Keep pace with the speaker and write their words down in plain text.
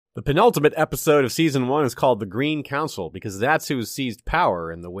The penultimate episode of Season 1 is called The Green Council because that's who seized power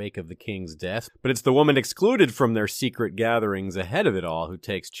in the wake of the king's death, but it's the woman excluded from their secret gatherings ahead of it all who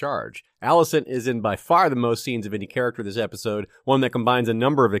takes charge. Alicent is in by far the most scenes of any character this episode, one that combines a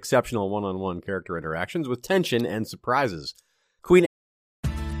number of exceptional one-on-one character interactions with tension and surprises. Queen.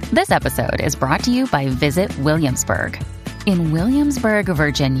 This episode is brought to you by Visit Williamsburg. In Williamsburg,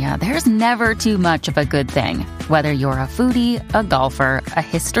 Virginia, there's never too much of a good thing. Whether you're a foodie, a golfer, a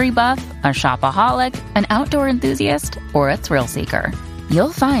history buff, a shopaholic, an outdoor enthusiast, or a thrill seeker,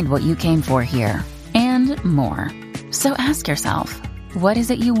 you'll find what you came for here and more. So ask yourself, what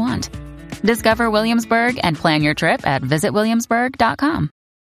is it you want? Discover Williamsburg and plan your trip at visitwilliamsburg.com.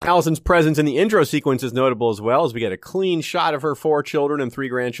 Alicent's presence in the intro sequence is notable as well, as we get a clean shot of her 4 children and 3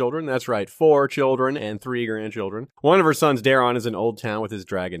 grandchildren. That's right, 4 children and 3 grandchildren. One of her sons, Daeron, is in Old Town with his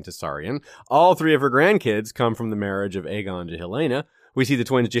dragon, Tessarion. All 3 of her grandkids come from the marriage of Aegon to Helaena. We see the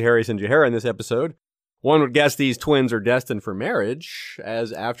twins Jaehaerys and Jaehaera in this episode. One would guess these twins are destined for marriage,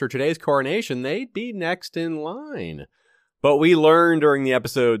 as after today's coronation, they'd be next in line. But we learn during the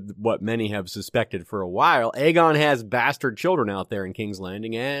episode what many have suspected for a while. Aegon has bastard children out there in King's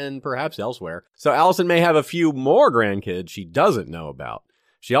Landing and perhaps elsewhere. So Alicent may have a few more grandkids she doesn't know about.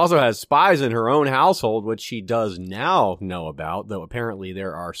 She also has spies in her own household, which she does now know about, though apparently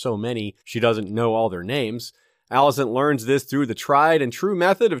there are so many she doesn't know all their names. Alicent learns this through the tried and true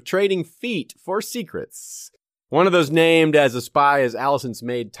method of trading feet for secrets. One of those named as a spy is Alicent's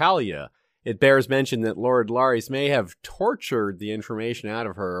maid Talia. It bears mention that Lord Larys may have tortured the information out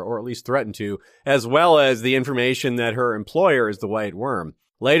of her, or at least threatened to, as well as the information that her employer is the White Worm.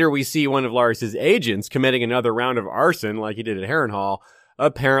 Later, we see one of Larys' agents committing another round of arson like he did at Harrenhal,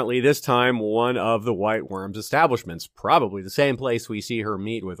 apparently this time one of the White Worm's establishments, probably the same place we see her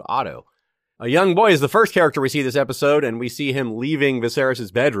meet with Otto. A young boy is the first character we see this episode, and we see him leaving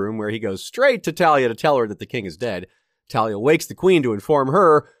Viserys' bedroom, where he goes straight to Talia to tell her that the king is dead. Talia wakes the queen to inform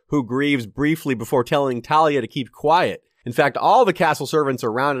her, who grieves briefly before telling Talia to keep quiet. In fact, all the castle servants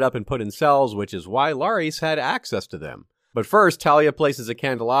are rounded up and put in cells, which is why Larys had access to them. But first, Talia places a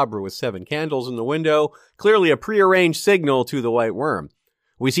candelabra with 7 candles in the window, clearly a prearranged signal to the White Worm.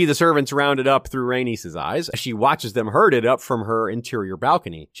 We see the servants rounded up through Rhaenys' eyes as she watches them herded up from her interior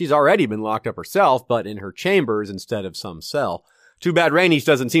balcony. She's already been locked up herself, but in her chambers instead of some cell. Too bad Rhaenys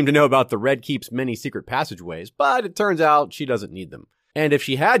doesn't seem to know about the Red Keep's many secret passageways, but it turns out she doesn't need them. And if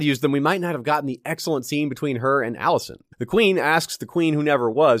she had used them, we might not have gotten the excellent scene between her and Alicent. The queen asks the queen who never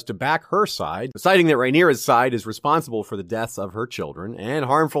was to back her side, citing that Rhaenyra's side is responsible for the deaths of her children and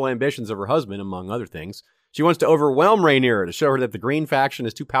harmful ambitions of her husband, among other things. She wants to overwhelm Rhaenyra to show her that the Green faction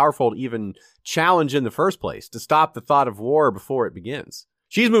is too powerful to even challenge in the first place, to stop the thought of war before it begins.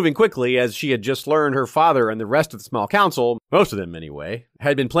 She's moving quickly, as she had just learned her father and the rest of the small council, most of them anyway,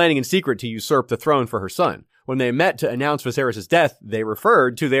 had been planning in secret to usurp the throne for her son. When they met to announce Viserys' death, they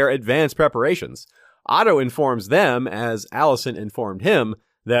referred to their advanced preparations. Otto informs them, as Alicent informed him,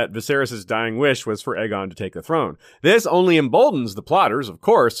 that Viserys' dying wish was for Aegon to take the throne. This only emboldens the plotters, of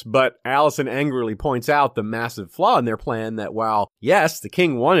course, but Alicent angrily points out the massive flaw in their plan that while, yes, the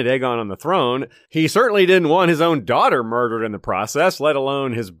king wanted Aegon on the throne, he certainly didn't want his own daughter murdered in the process, let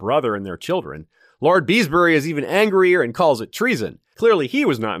alone his brother and their children. Lord Beesbury is even angrier and calls it treason. Clearly he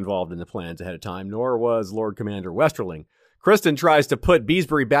was not involved in the plans ahead of time, nor was Lord Commander Westerling. Criston tries to put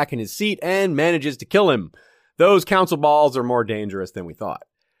Beesbury back in his seat and manages to kill him. Those council balls are more dangerous than we thought.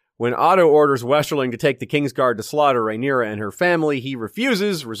 When Otto orders Westerling to take the Kingsguard to slaughter Rhaenyra and her family, he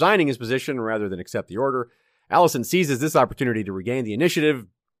refuses, resigning his position rather than accept the order. Alicent seizes this opportunity to regain the initiative,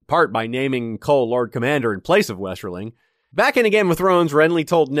 part by naming Cole Lord Commander in place of Westerling. Back in A Game of Thrones, Renly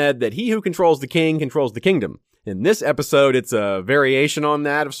told Ned that he who controls the king controls the kingdom. In this episode, it's a variation on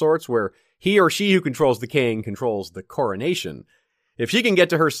that of sorts, where he or she who controls the king controls the coronation. If she can get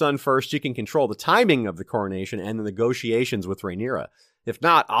to her son first, she can control the timing of the coronation and the negotiations with Rhaenyra. If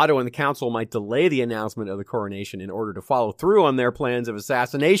not, Otto and the council might delay the announcement of the coronation in order to follow through on their plans of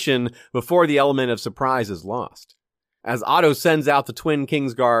assassination before the element of surprise is lost. As Otto sends out the twin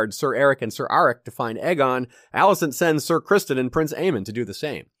Kingsguard, Sir Eric and Sir Arik, to find Aegon, Alicent sends Sir Criston and Prince Aemon to do the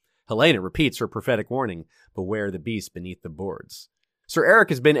same. Helaena repeats her prophetic warning, beware the beast beneath the boards. Sir Eric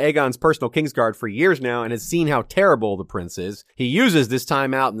has been Aegon's personal Kingsguard for years now and has seen how terrible the prince is. He uses this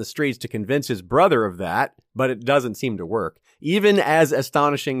time out in the streets to convince his brother of that, but it doesn't seem to work, even as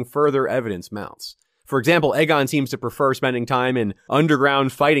astonishing further evidence mounts. For example, Aegon seems to prefer spending time in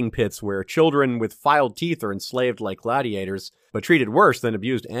underground fighting pits where children with filed teeth are enslaved like gladiators, but treated worse than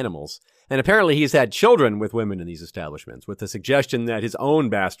abused animals. And apparently he's had children with women in these establishments, with the suggestion that his own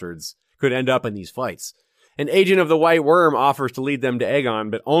bastards could end up in these fights. An agent of the White Worm offers to lead them to Aegon,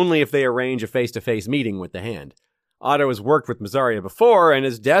 but only if they arrange a face-to-face meeting with the Hand. Otto has worked with Mysaria before and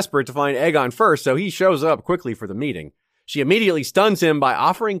is desperate to find Aegon first, so he shows up quickly for the meeting. She immediately stuns him by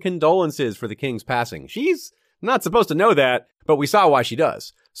offering condolences for the king's passing. She's not supposed to know that, but we saw why she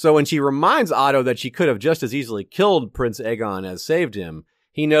does. So when she reminds Otto that she could have just as easily killed Prince Aegon as saved him,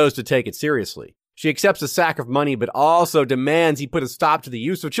 he knows to take it seriously. She accepts a sack of money, but also demands he put a stop to the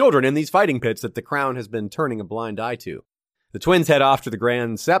use of children in these fighting pits that the crown has been turning a blind eye to. The twins head off to the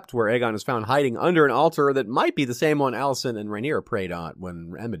Grand Sept, where Aegon is found hiding under an altar that might be the same one Alicent and Rhaenyra prayed on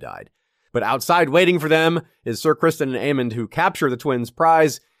when Emma died. But outside waiting for them is Sir Criston and Aemond, who capture the twins'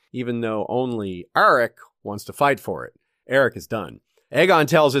 prize, even though only Eric wants to fight for it. Eric is done. Aegon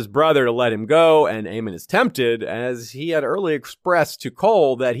tells his brother to let him go, and Aemond is tempted, as he had early expressed to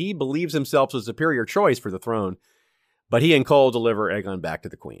Cole that he believes himself the superior choice for the throne. But he and Cole deliver Aegon back to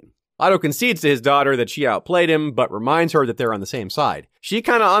the queen. Otto concedes to his daughter that she outplayed him, but reminds her that they're on the same side. She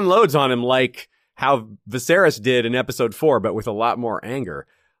kind of unloads on him like how Viserys did in episode 4, but with a lot more anger.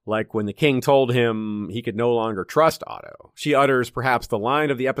 Like when the king told him he could no longer trust Otto. She utters perhaps the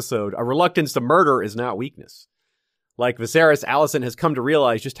line of the episode, "A reluctance to murder is not weakness." Like Viserys, Alicent has come to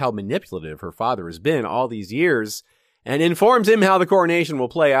realize just how manipulative her father has been all these years, and informs him how the coronation will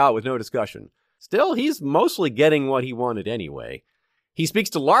play out with no discussion. Still, he's mostly getting what he wanted anyway. He speaks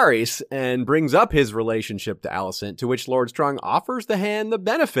to Larys and brings up his relationship to Alicent, to which Lord Strong offers the Hand the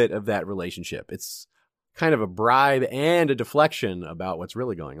benefit of that relationship. It's kind of a bribe and a deflection about what's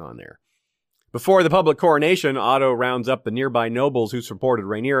really going on there. Before the public coronation, Otto rounds up the nearby nobles who supported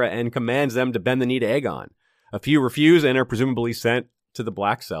Rhaenyra and commands them to bend the knee to Aegon. A few refuse and are presumably sent to the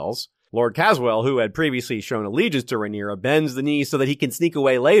Black Cells. Lord Caswell, who had previously shown allegiance to Rhaenyra, bends the knee so that he can sneak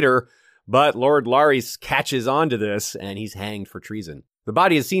away later, but Lord Larys catches on to this, and he's hanged for treason. The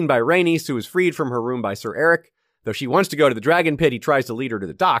body is seen by Rhaenys, who is freed from her room by Sir Eric. Though she wants to go to the Dragon Pit, he tries to lead her to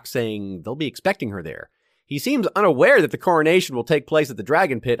the dock, saying they'll be expecting her there. He seems unaware that the coronation will take place at the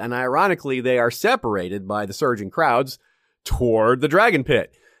Dragon Pit, and ironically, they are separated by the surging crowds toward the Dragon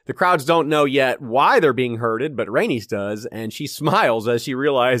Pit. The crowds don't know yet why they're being herded, but Rhaenys does, and she smiles as she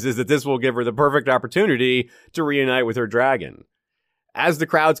realizes that this will give her the perfect opportunity to reunite with her dragon. As the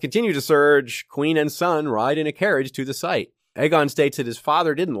crowds continue to surge, Queen and son ride in a carriage to the site. Aegon states that his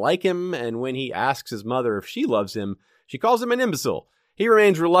father didn't like him, and when he asks his mother if she loves him, she calls him an imbecile. He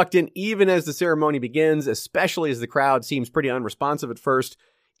remains reluctant even as the ceremony begins, especially as the crowd seems pretty unresponsive at first.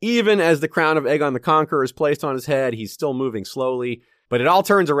 Even as the crown of Aegon the Conqueror is placed on his head, he's still moving slowly. But it all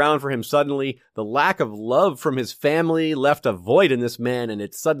turns around for him suddenly. The lack of love from his family left a void in this man, and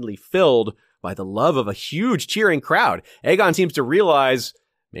it's suddenly filled by the love of a huge cheering crowd. Aegon seems to realize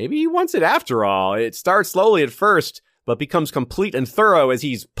maybe he wants it after all. It starts slowly at first, but becomes complete and thorough as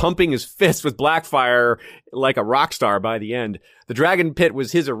he's pumping his fist with Blackfire like a rock star by the end. The Dragon Pit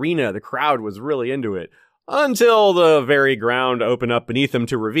was his arena. The crowd was really into it. Until the very ground opened up beneath him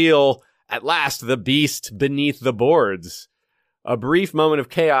to reveal, at last, the beast beneath the boards. A brief moment of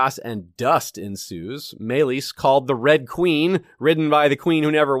chaos and dust ensues. Meleys, called the Red Queen, ridden by the queen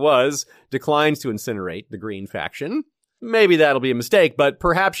who never was, declines to incinerate the Green faction. Maybe that'll be a mistake, but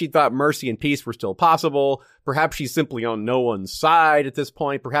perhaps she thought mercy and peace were still possible. Perhaps she's simply on no one's side at this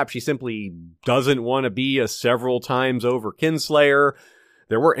point. Perhaps she simply doesn't want to be a several times over kinslayer.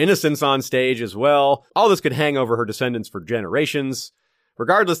 There were innocents on stage as well. All this could hang over her descendants for generations.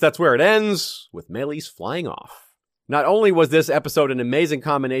 Regardless, that's where it ends, with Meleys flying off. Not only was this episode an amazing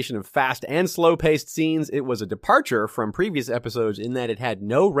combination of fast and slow-paced scenes, it was a departure from previous episodes in that it had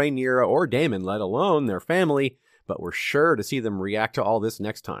no Rhaenyra or Daemon, let alone their family, but we're sure to see them react to all this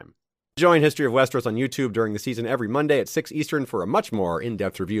next time. Join History of Westeros on YouTube during the season every Monday at 6 Eastern for a much more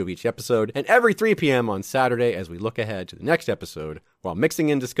in-depth review of each episode, and every 3 p.m. on Saturday as we look ahead to the next episode while mixing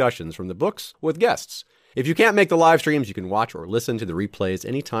in discussions from the books with guests. If you can't make the live streams, you can watch or listen to the replays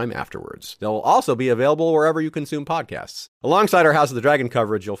anytime afterwards. They'll also be available wherever you consume podcasts. Alongside our House of the Dragon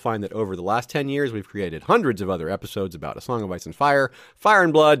coverage, you'll find that over the last 10 years, we've created hundreds of other episodes about A Song of Ice and Fire, Fire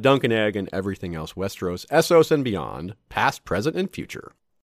and Blood, Dunk and Egg, and everything else Westeros, Essos, and beyond, past, present, and future.